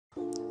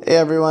Hey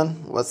everyone,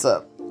 what's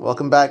up?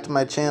 Welcome back to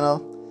my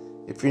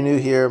channel. If you're new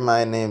here,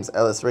 my name's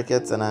Ellis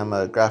Ricketts and I'm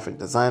a graphic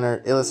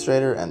designer,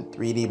 illustrator, and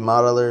 3D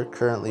modeler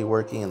currently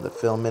working in the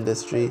film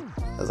industry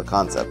as a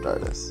concept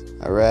artist.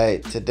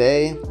 Alright,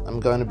 today I'm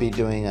going to be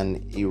doing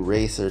an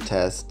eraser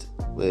test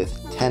with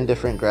 10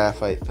 different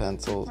graphite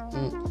pencils,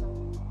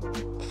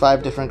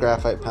 5 different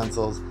graphite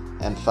pencils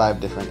and 5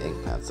 different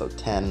ink pens, so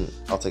 10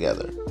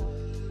 altogether.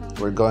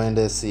 We're going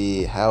to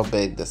see how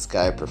big this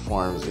guy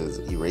performs his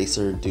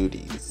eraser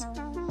duties.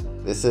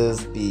 This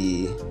is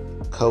the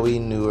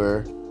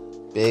KOH-I-NOOR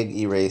Big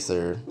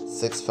Eraser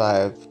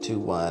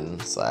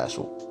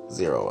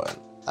 6521/01.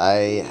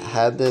 I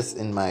had this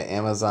in my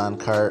Amazon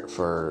cart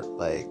for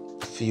like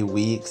a few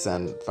weeks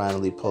and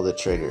finally pulled the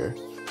trigger.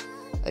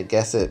 I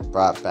guess it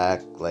brought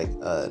back like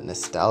a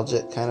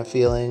nostalgic kind of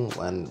feeling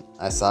when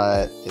I saw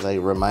it. It like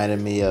reminded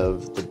me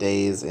of the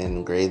days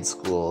in grade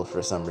school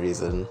for some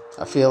reason.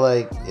 I feel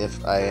like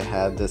if I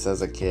had this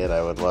as a kid,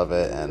 I would love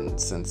it,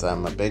 and since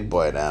I'm a big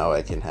boy now,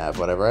 I can have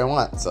whatever I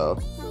want, so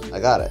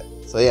I got it.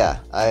 So yeah,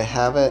 I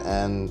have it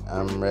and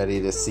I'm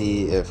ready to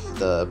see if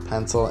the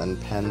pencil and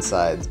pen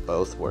sides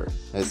both work.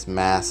 It's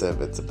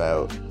massive. It's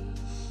about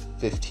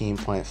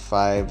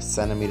 15.5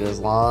 centimeters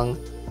long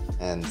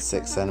and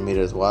 6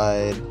 centimeters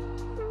wide,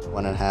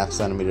 1.5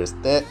 centimeters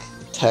thick.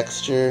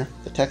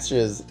 The texture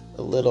is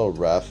a little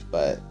rough,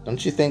 but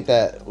don't you think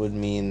that would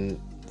mean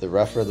the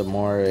rougher the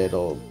more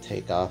it'll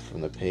take off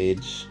from the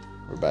page?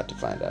 We're about to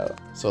find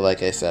out. So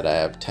like I said, I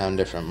have 10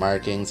 different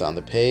markings on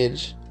the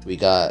page. We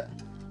got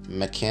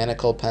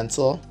mechanical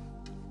pencil,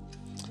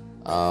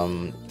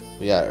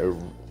 we got a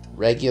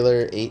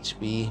regular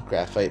HB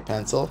graphite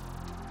pencil,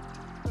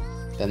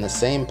 then the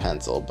same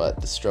pencil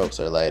but the strokes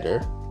are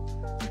lighter,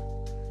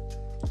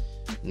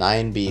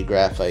 9B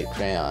graphite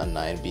crayon,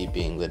 9B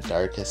being the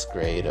darkest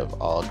grade of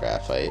all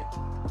graphite,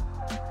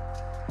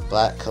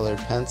 black colored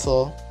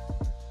pencil.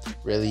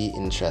 Really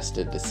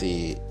interested to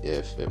see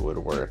if it would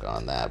work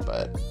on that,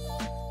 but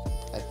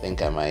I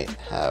think I might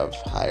have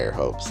higher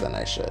hopes than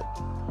I should.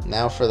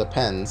 Now for the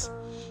pens,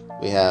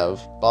 we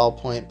have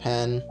ballpoint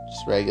pen,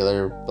 just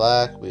regular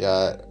black. We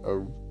got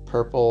a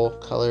purple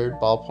colored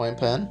ballpoint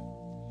pen.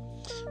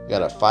 We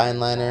got a fine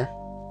liner.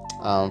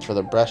 For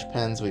the brush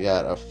pens, we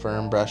got a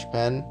firm brush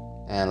pen.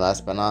 And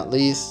last but not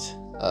least,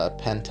 a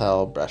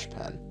Pentel brush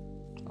pen.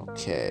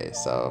 Okay,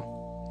 so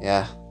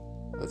yeah,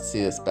 let's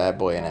see this bad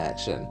boy in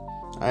action.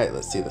 Alright,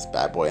 let's see this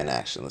bad boy in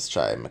action. Let's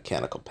try a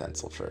mechanical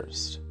pencil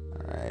first.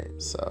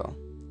 Alright, so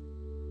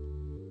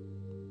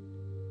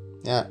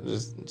yeah,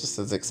 just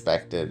as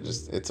expected,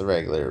 it's a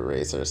regular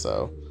eraser,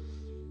 so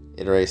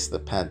it erased the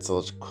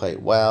pencil quite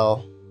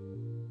well.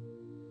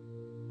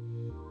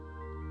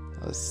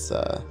 Let's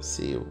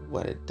see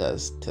what it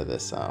does to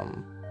this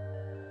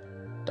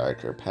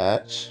darker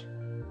patch.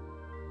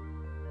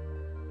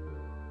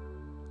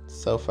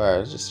 So far,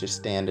 it's just your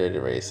standard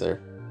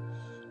eraser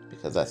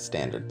because that's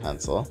standard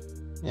pencil.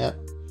 Yep,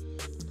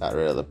 got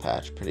rid of the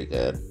patch pretty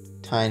good.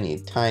 Tiny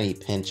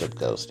pinch of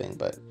ghosting,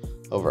 but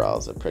overall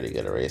it's a pretty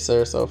good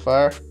eraser so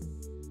far.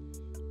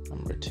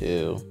 Number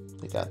 2,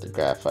 we got the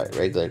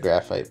regular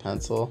graphite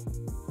pencil,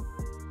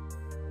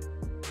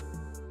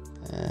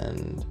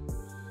 and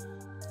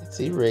it's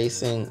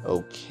erasing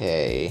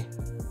okay.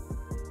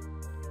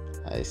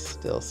 I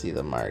still see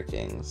the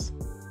markings.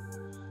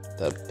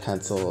 The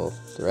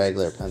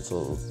regular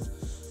pencil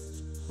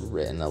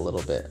written a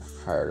little bit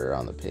harder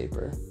on the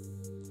paper.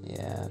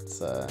 Yeah,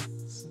 it's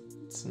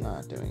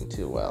not doing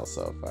too well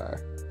so far.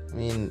 I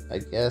mean, I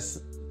guess,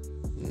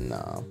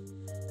 no,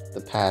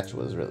 the patch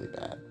was really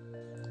bad.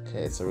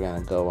 Okay, so we're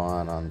gonna go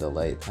on the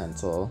light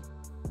pencil,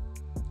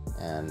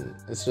 and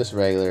it's just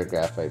regular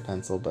graphite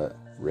pencil but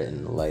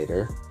written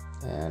lighter,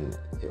 and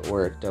it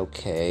worked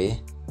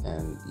okay.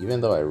 And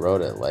even though I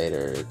wrote it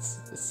lighter, it's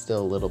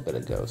still a little bit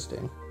of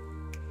ghosting.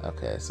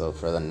 Okay, so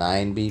for the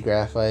 9B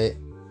graphite,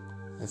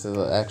 this is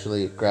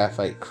actually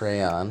graphite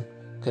crayon.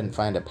 Couldn't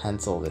find a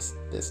pencil this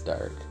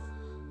dark,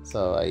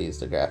 so I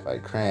used a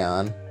graphite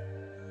crayon,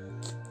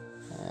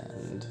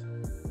 and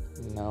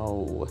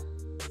no,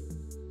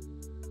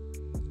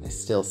 I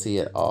still see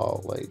it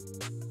all like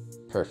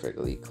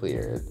perfectly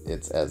clear.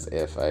 It's as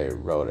if I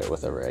wrote it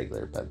with a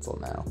regular pencil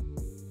now.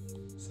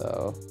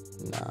 So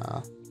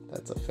nah,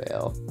 that's a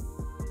fail.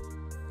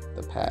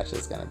 The patch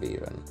is gonna be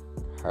even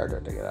harder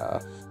to get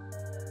off.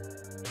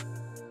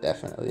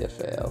 Definitely a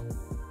fail.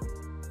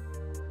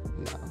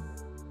 No,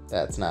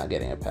 that's not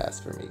getting a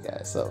pass for me,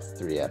 guys. So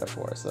 3 out of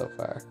 4 so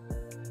far.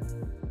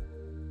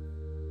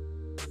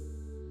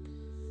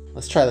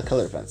 Let's try the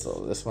color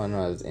pencil. This one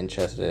I was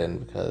interested in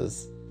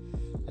because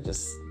I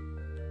just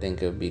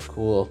think it would be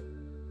cool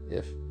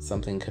if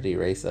something could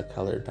erase a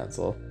colored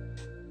pencil.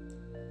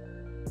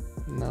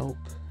 Nope.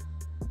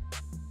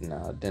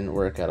 No, it didn't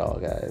work at all,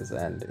 guys,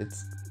 and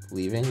it's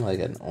leaving like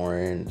an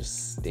orange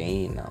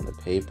stain on the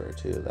paper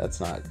too. That's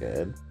not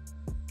good.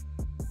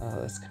 Oh,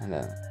 that's kind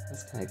of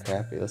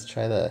crappy. Let's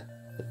try the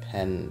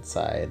pen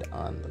side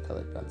on the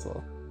colored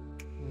pencil.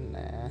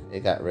 Nah,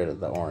 it got rid of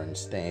the orange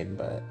stain,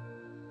 but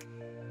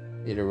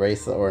it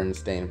erased the orange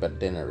stain, but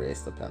didn't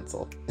erase the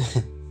pencil.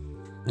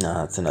 No,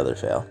 that's another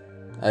fail.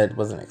 I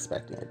wasn't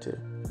expecting it to.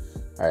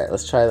 Alright,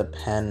 let's try the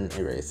pen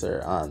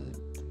eraser on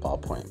the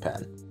ballpoint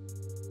pen.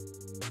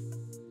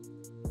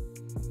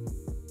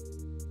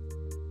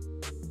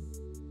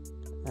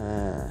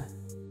 Nah.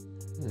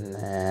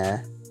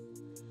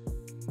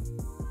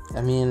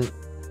 I mean,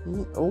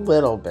 a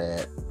little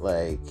bit.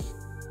 Like,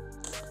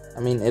 I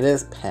mean, it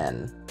is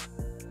pen.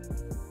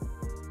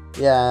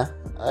 Yeah,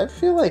 I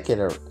feel like it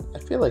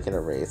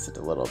erased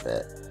a little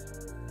bit.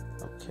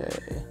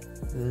 Okay.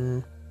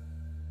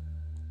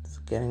 It's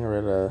getting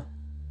rid of.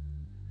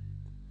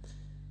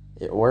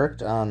 It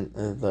worked on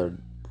the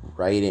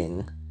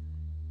writing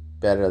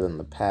better than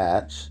the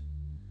patch.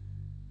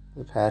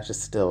 The patch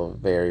is still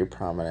very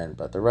prominent,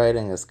 but the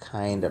writing is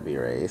kind of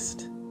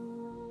erased.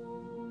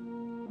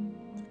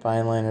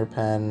 Fine liner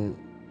pen,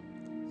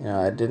 you know,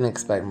 I didn't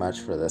expect much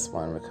for this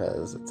one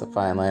because it's a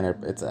fine liner.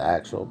 It's an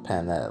actual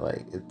pen that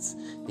it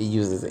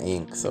uses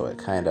ink, so it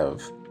kind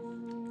of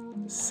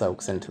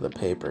soaks into the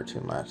paper too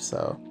much,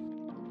 so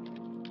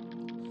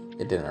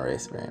it didn't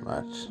erase very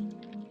much.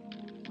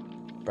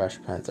 Brush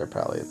pens are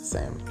probably the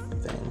same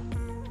thing.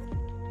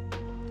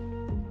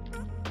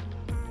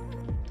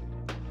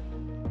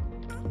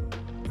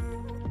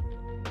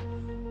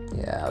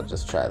 Yeah, I'll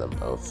just try them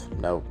both.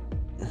 Nope.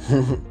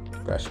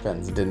 Brush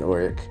pens didn't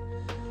work.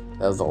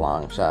 That was a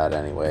long shot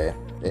anyway.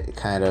 It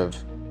kind of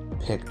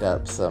picked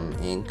up some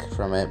ink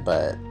from it,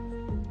 but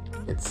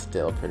it's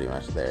still pretty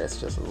much there. It's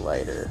just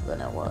lighter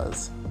than it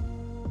was.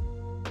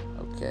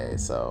 Okay,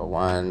 so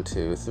 1,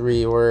 2,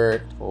 3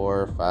 worked,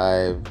 4,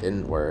 5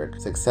 didn't work,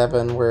 6,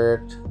 7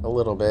 worked a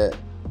little bit,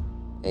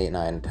 8,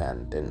 9,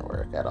 10 didn't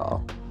work at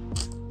all.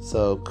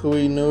 So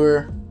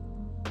Koh-I-Noor,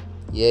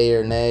 yay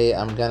or nay?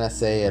 I'm gonna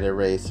say it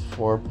erased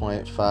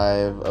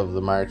 4.5 of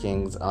the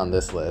markings on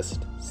this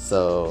list,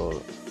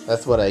 so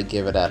that's what I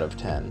give it out of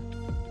 10.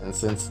 And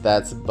since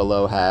that's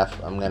below half,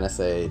 I'm gonna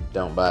say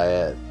don't buy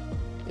it.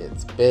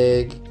 It's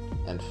big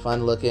and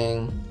fun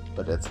looking,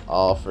 but it's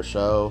all for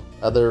show.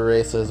 Other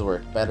erasers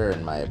work better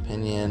in my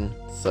opinion.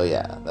 So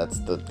yeah, that's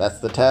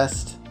the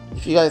test.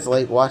 If you guys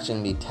like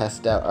watching me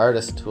test out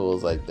artist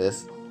tools like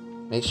this,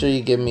 make sure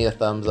you give me a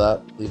thumbs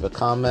up, leave a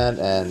comment,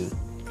 and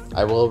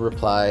I will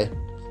reply.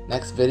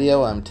 Next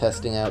video, I'm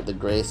testing out the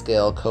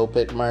grayscale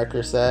Copic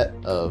marker set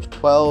of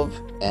 12,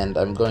 and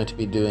I'm going to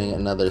be doing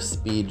another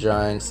speed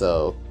drawing,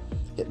 so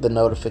hit the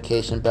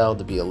notification bell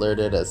to be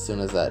alerted as soon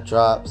as that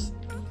drops.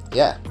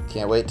 Yeah,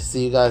 can't wait to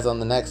see you guys on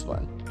the next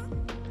one.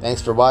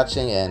 Thanks for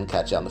watching, and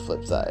catch you on the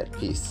flip side.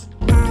 Peace.